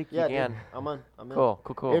every week? Yeah, You can. dude. I'm in. Cool.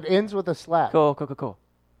 It ends with a slap. Cool.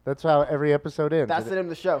 That's how every episode ends. That's the name of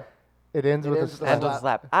the show. It ends it with a ends with a slap. Ends with a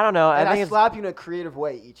slap. slap. I don't know. And I I think it's. slap you in a creative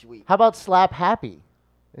way each week. How about slap happy?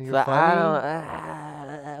 And you're I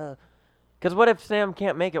funny? don't. Because what if Sam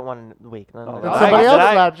can't make it one week? Then Oh, like- Then I- somebody else then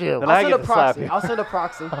I- slapped you. then I'll I send get a to slap proxy. you. I'll send a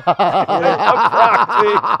proxy. A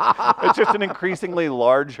proxy. It's just an increasingly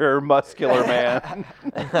larger, muscular man.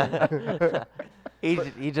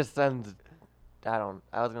 he just sends. I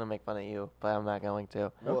was gonna make fun of you, but I'm not going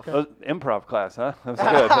to. Woof. Improv class, huh? That was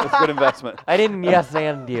good. That was a good investment. I didn't yes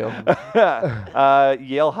and you.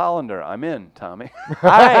 Yale Hollander. I'm in, Tommy. All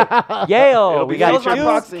right, Yale. It'll We be got Yale's my two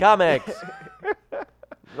proxy. comics.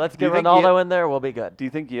 Let's Do you get think Ronaldo in there. We'll be good. Do you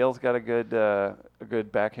think Yale's got a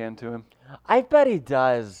good backhand to him? I bet he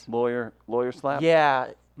does. Lawyer slap? Yeah,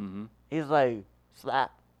 Mm-hmm. he's like,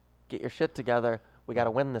 slap, get your shit together. We got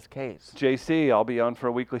to win this case. JC, I'll be on for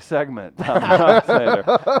a weekly segment. Tommy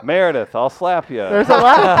Mosslander. Meredith, I'll slap you. There's a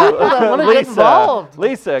lot of people that want to get involved.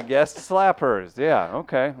 Lisa, guest slappers. Yeah,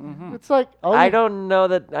 okay. Mm-hmm. It's like I didn't know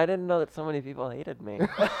that so many people hated me.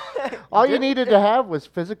 all you needed to have was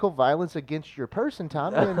physical violence against your person,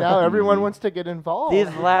 Tommy, and now everyone wants to get involved.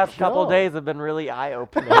 These last couple Sure. days have been really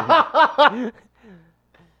eye-opening.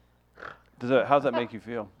 How's that make you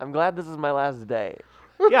feel? I'm glad this is my last day.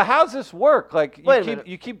 Yeah, how's this work? Like Wait a minute.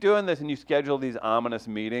 you keep doing this and you schedule these ominous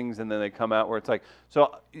meetings and then they come out where it's like,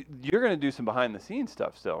 so you're going to do some behind the scenes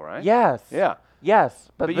stuff still, right? Yes. Yeah. Yes.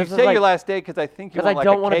 But you this is say like, your last day because I think you because want I like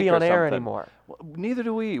don't a want to cake be or on air something. anymore. Well, neither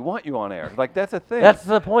do we want you on air. Like that's a thing. That's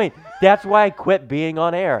the point. That's why I quit being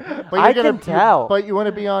on air. But I you're gonna, can tell. But you want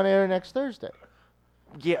to be on air next Thursday.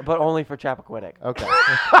 Yeah, but only for Chappaquiddick. Okay.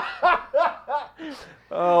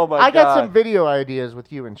 Oh my I god. got some video ideas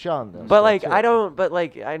with you and Sean, though. But so like too. I don't. But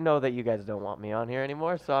like I know that you guys don't want me on here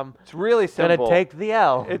anymore, so I'm It's really simple. gonna take the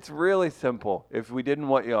L. It's really simple. If we didn't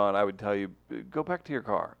want you on, I would tell you, go back to your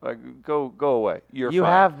car. Like go away. You're You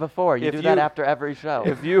fine. have before. You If do that you- after every show.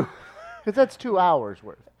 If you Because that's 2 hours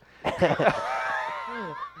worth.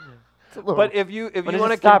 It's a little- But if you I'm gonna want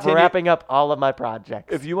to just stop continue, wrapping up all of my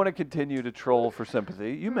projects. if you want to continue to troll for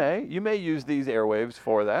sympathy, you may use these airwaves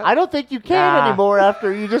for that. I don't think you can Nah. anymore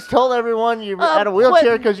after you just told everyone you had a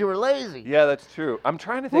wheelchair because you were lazy. Yeah, that's true. I'm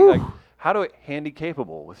trying to think like how do handy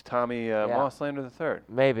capable with Tommy Mosslander III.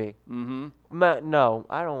 Maybe. Mm-hmm. No,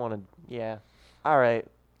 I don't want to. Yeah. All right.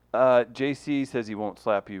 JC says he won't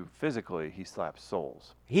slap you physically. He slaps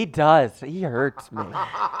souls. He does. He hurts me.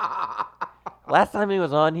 Last time he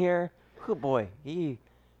was on here, oh boy, he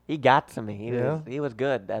got to me. He was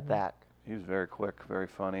good at that. He was very quick, very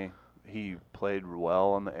funny. He played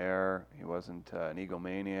well on the air. He wasn't an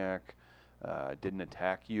egomaniac. Didn't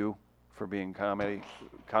attack you for being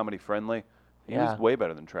comedy friendly. He Yeah. was way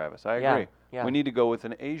better than Travis. I Yeah, agree. yeah. We need to go with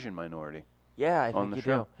an Asian minority Yeah, I on think the you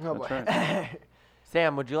show. do. Oh, That's boy. right.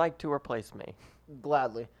 Sam, would you like to replace me?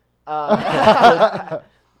 Gladly.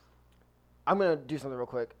 I'm gonna do something real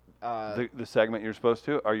quick. The segment you're supposed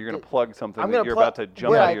to? Are you going to plug something I'm that gonna you're plug- about to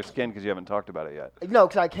jump well, out I of your c- skin because you haven't talked about it yet? No,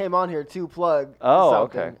 because I came on here to plug Oh,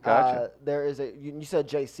 something. okay. Gotcha. There is you said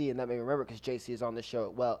JC, and that made me remember because JC is on the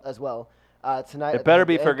show as well. Tonight. It better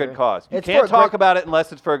be for a good cause. You It's for can't a talk great- about it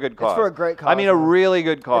unless it's for a good cause. for a great I mean, cause, a man. really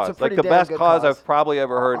good cause. Like pretty the damn best good cause cause. I've probably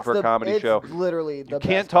ever heard for a comedy it's show. literally the You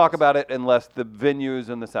can't best talk cause. about it unless the venue's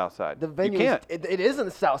in the South Side. The venue. You can't. It is in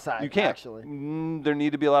the South Side. You can't. Actually. There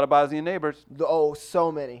need to be a lot of Bosnian neighbors.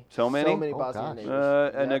 So many. So many? So many Oh, Bosnian gosh.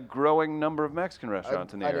 neighbors. And Yeah. a growing number of Mexican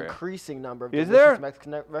restaurants in the An area. increasing number of Is delicious there?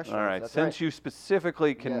 Mexican restaurants. All right. That's Since right. you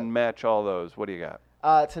specifically can Yeah. match all those, what do you got?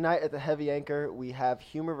 Tonight at the Heavy Anchor, we have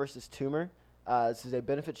Humor versus Tumor. This is a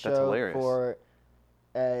benefit That's show hilarious. for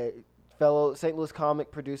a fellow St. Louis comic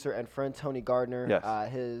producer and friend Tony Gardner.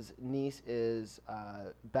 Yes. His niece is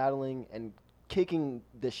battling and kicking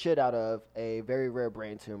the shit out of a very rare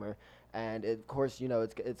brain tumor. And of course,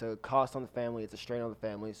 it's a cost on the family. It's a strain on the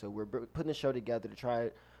family. So we're putting the show together to try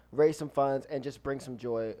raise some funds and just bring some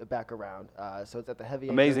joy back around. So it's at the Heavy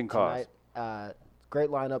Amazing Anchor cause. tonight. Great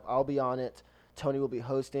lineup. I'll be on it. Tony will be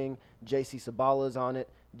hosting. JC Sabala is on it.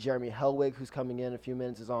 Jeremy Helwig, who's coming in a few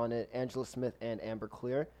minutes, is on it. Angela Smith and Amber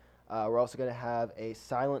Clear. We're also going to have a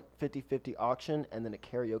silent 50-50 auction and then a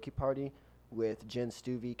karaoke party with Jen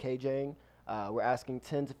Stuvey KJing. We're asking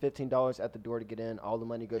 $10 to $15 at the door to get in. All the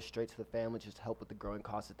money goes straight to the family just to help with the growing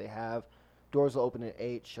costs that they have. Doors will open at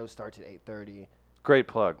 8. Show starts at 8:30. Great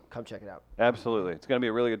plug. Come check it out. Absolutely. It's going to be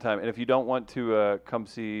a really good time. And if you don't want to come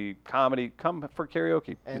see comedy, come for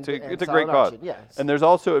karaoke. And It's a great silent cause. auction, yes. And there's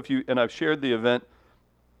also, and I've shared the event,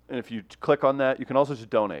 and if you click on that, you can also just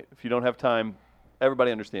donate. If you don't have time,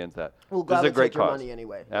 everybody understands that. We'll This is gladly a great take your cause. money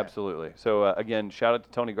anyway. Yeah. Absolutely. So again, shout out to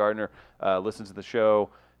Tony Gardner. Listens to the show.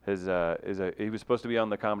 He was supposed to be on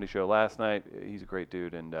the comedy show last night. He's a great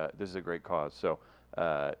dude, and this is a great cause. So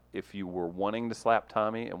if you were wanting to slap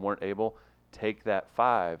Tommy and weren't able, take that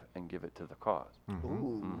 $5 and give it to the cause.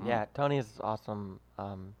 Ooh. Yeah, Tony's awesome.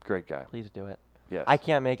 Great guy. Please do it. Yes. I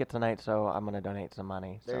can't make it tonight, so I'm gonna donate some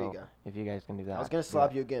money. There so you go. if you guys can do that. I was going to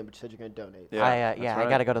slap you again, but you said you're going to donate. Yeah, I that's I right.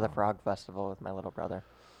 gotta go to the Frog Festival with my little brother.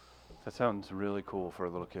 That sounds really cool for a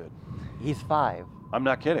little kid. He's 5. I'm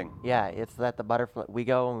not kidding. Yeah, it's at the butterfly. We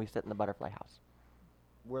go and we sit in the butterfly house.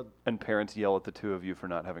 And parents yell at the two of you for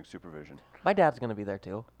not having supervision. My dad's gonna be there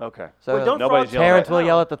too. Okay. So Wait, don't Nobody's frogs yelling parents at will no.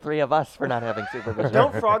 yell at the 3 of us for not having supervision.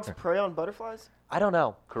 Don't frogs prey on butterflies? I don't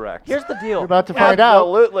know. Correct. Here's the deal. We're about to find out.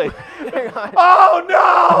 Absolutely. Oh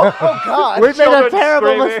no! Oh, God. We made a Children terrible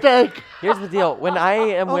screaming. mistake. Here's the deal. When I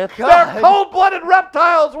am Oh, with God. They're cold-blooded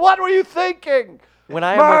reptiles. What were you thinking? when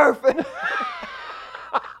I am with Murph!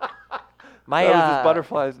 my That was his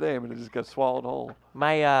butterfly's name, and it just got swallowed whole.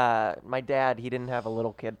 my dad, he didn't have a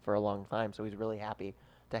little kid for a long time, so he's really happy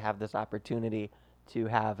to have this opportunity to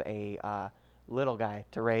have a little guy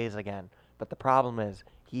to raise again. But the problem is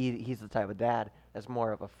he's the type of dad that's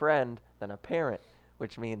more of a friend than a parent,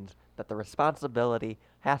 which means that the responsibility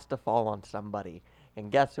has to fall on somebody. And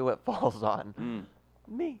guess who it falls on?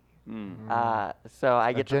 Me. So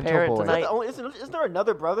I get to gentle parent boy. tonight. Isn't there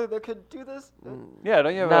another brother that could do this? Yeah,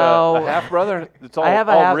 don't you have No. a half brother? It's all, I have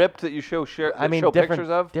a all half- ripped that you show I mean, show different pictures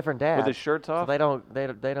of different dads with his shirts So off. they don't.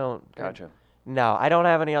 Gotcha. No, I don't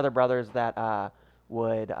have any other brothers that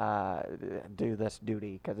would do this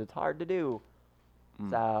duty because it's hard to do.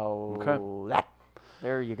 So Okay.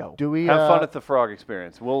 there you go. Do we Have fun at the Frog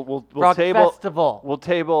Experience. We'll Frog table Festival. We'll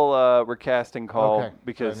table recasting call Okay.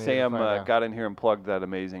 because So I need to Sam find out. got in here and plugged that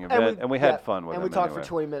amazing event, and we had fun with And him. we talked anyway. for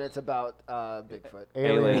 20 minutes about Bigfoot.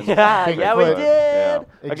 Aliens. yeah, yeah, we Bigfoot. did. Yeah.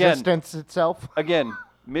 Again, Existence itself. again,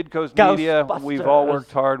 Midcoast Media. We've all Ghostbusters.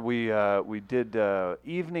 worked hard. We did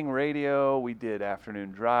evening radio. We did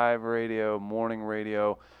afternoon drive radio, morning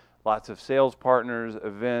radio. Lots of sales partners,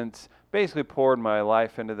 events. Basically poured my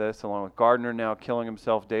life into this, along with Gardner now killing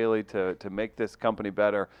himself daily to make this company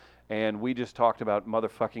better. And we just talked about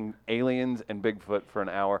motherfucking aliens and Bigfoot for an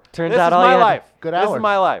hour. Turns this out is all my you had- life. Good This hour. is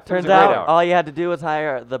my life. Turns it was a great out hour. all you had to do was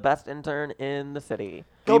hire the best intern in the city.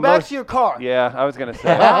 Go back to your car. Yeah, I was gonna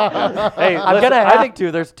say. Hey, I'm listen, gonna I have think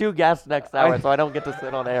to. There's 2 guests next hour, so I don't get to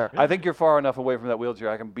sit on air. I think you're far enough away from that wheelchair.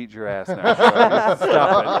 I can beat your ass now. So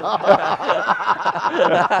stop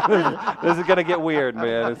it. This is gonna get weird,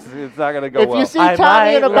 man. It's not gonna go If well. you see I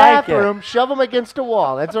Tommy in might a like it. bathroom, shove him against a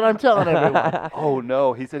wall. That's what I'm telling everyone. Oh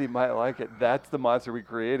no, he said he might like it. That's the monster we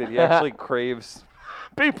created. He actually craves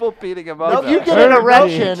people beating him up. Nope, If you now. get an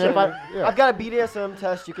erection, if I, yeah. I've got a BDSM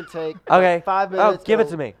test you can take. Okay. 5 Oh, minutes. give it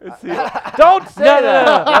it'll- to me. Don't say No, no,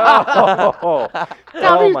 that. No. Oh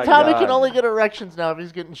Tommy, my Tommy God. can only get erections now if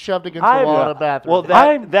he's getting shoved against I'm- the wall in a bathroom. Well,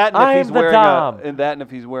 I'm that and if he's the wearing Dom. and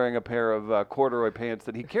if he's wearing a pair of corduroy pants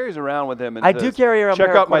that he carries around with him and I says, do carry around a check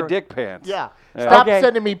pair of out my corduroy- dick pants. yeah. Yeah. Stop Okay.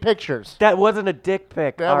 sending me pictures. That wasn't a dick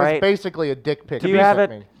pic. That all was right. basically a dick pic. Do he you have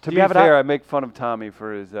sent it? me. To Do be you have it fair, out? I make fun of Tommy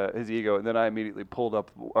for his ego, and then I immediately pulled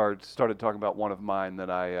up or started talking about one of mine that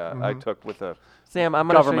I took with a Sam, I'm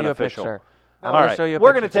gonna show government you a official. picture. I'm All gonna right, show you a we're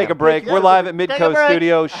picture, going to take Sam. a break. We're live at Take a Midcoast break.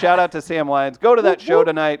 Studios. Shout out to Sam Lyons. Go to that show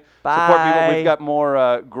tonight. Support people. Bye. We've got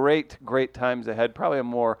more great times ahead. Probably a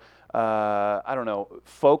more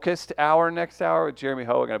focused hour next hour with Jeremy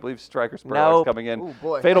Hogan. I believe Striker Spurlock's Nope. coming in. Ooh,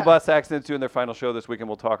 boy. Fatal Bus Accidents doing their final show this weekend.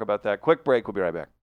 We'll talk about that. Quick break. We'll be right back.